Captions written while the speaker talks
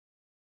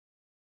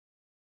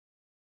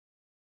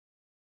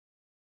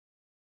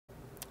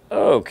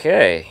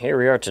Okay, here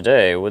we are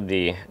today with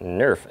the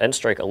Nerf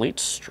N-Strike Elite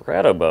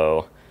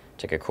Stratobow.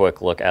 Take a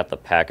quick look at the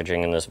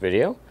packaging in this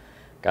video.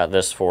 Got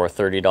this for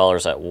 $30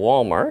 at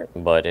Walmart,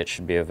 but it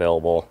should be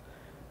available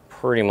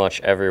pretty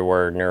much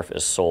everywhere Nerf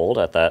is sold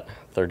at that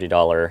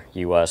 $30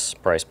 US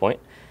price point.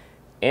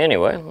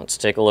 Anyway, let's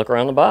take a look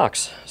around the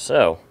box.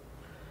 So,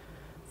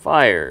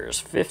 fires,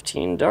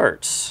 15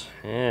 darts,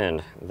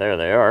 and there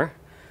they are.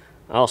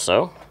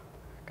 Also,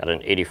 got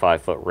an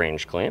 85-foot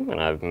range claim, and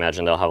I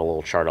imagine they'll have a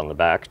little chart on the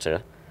back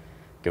to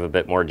give a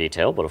bit more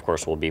detail, but of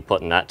course we'll be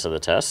putting that to the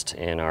test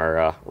in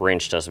our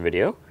range test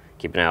video.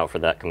 Keep an eye out for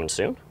that coming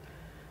soon.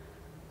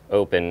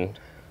 Open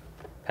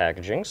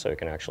packaging so you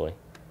can actually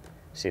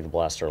see the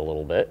blaster a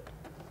little bit.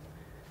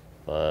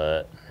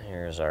 But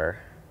here's our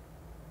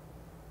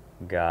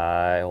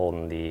guy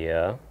holding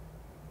the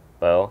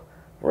bow.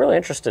 I'm really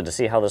interested to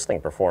see how this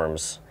thing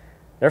performs.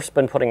 Nerf's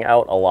been putting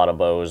out a lot of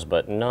bows,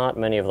 but not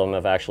many of them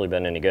have actually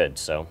been any good,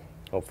 so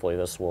hopefully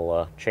this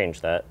will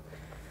change that.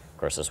 Of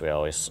course, as we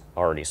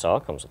already saw,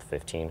 comes with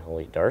 15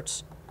 elite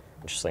darts.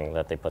 Interesting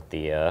that they put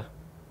the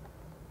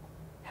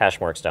hash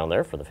marks down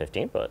there for the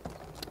 15, but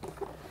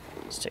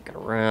let's take it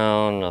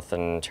around.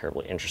 Nothing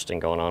terribly interesting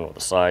going on with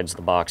the sides of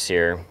the box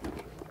here.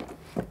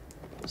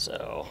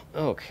 So,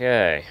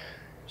 okay,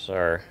 here's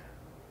our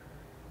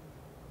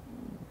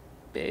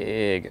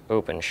big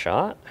open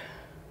shot.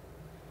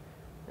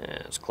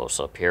 And it's close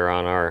up here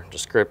on our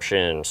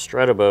description.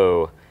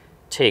 Stratobow,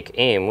 take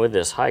aim with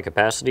this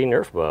high-capacity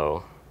Nerf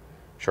bow.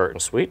 Short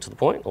and sweet, to the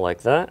point,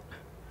 like that.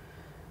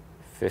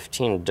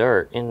 15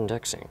 dart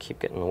indexing. Keep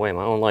getting in the way of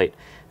my own light.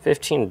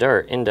 15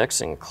 dart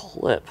indexing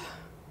clip.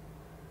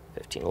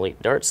 15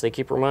 elite darts, they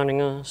keep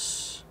reminding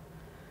us.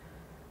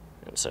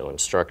 And so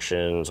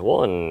instructions: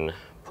 1,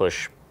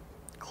 push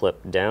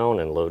clip down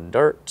and load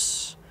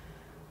darts.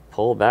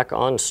 Pull back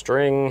on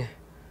string.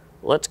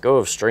 Let's go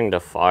of string to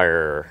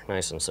fire.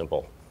 Nice and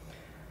simple.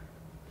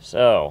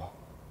 So,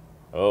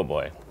 oh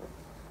boy.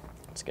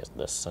 Let's get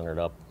this centered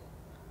up.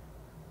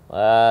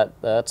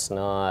 That's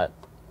not,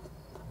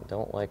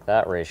 don't like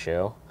that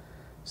ratio.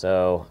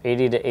 So,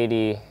 80 to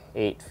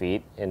 88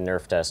 feet in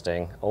Nerf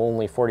testing,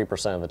 only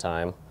 40% of the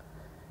time.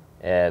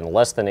 And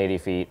less than 80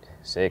 feet,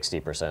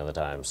 60% of the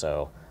time.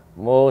 So,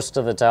 most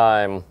of the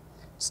time,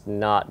 it's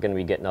not going to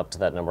be getting up to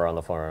that number on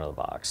the front of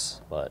the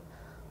box. But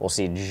we'll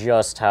see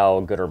just how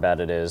good or bad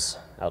it is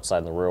outside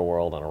in the real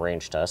world on a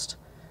range test.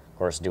 Of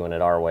course, doing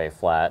it our way,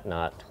 flat,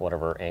 not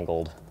whatever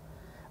angled.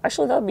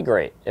 Actually, that would be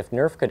great. If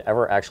Nerf could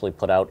ever actually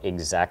put out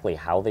exactly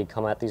how they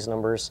come at these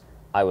numbers,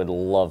 I would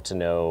love to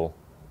know.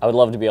 I would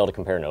love to be able to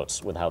compare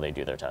notes with how they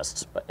do their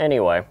tests. But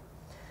anyway,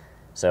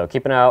 so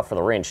keep an eye out for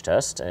the range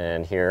test.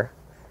 And here,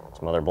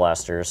 some other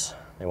blasters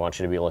they want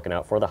you to be looking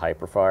out for: the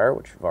Hyperfire,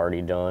 which we've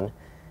already done.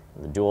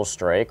 The Dual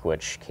Strike,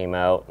 which came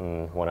out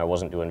when I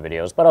wasn't doing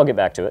videos, but I'll get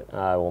back to it.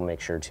 I will make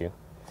sure to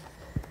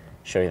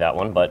show you that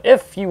one. But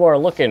if you are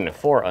looking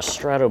for a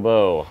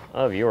Stratobow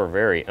of your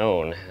very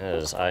own,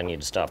 as I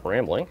need to stop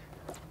rambling,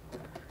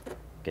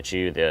 get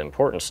you the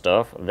important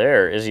stuff,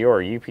 there is your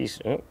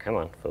UPC, oh, come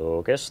on,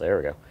 focus, there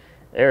we go.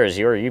 There is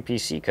your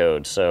UPC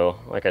code. So,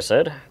 like I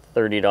said,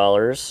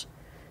 $30,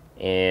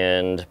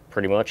 and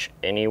pretty much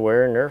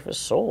anywhere Nerf is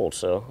sold,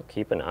 so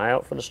keep an eye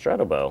out for the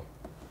Stratobow.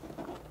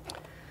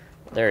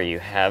 There you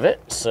have it.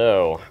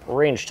 So,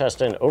 range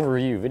test and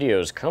overview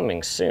videos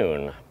coming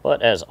soon.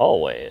 But as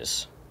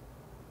always,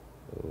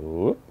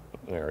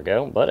 there we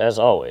go. But as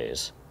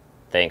always,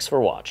 thanks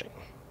for watching.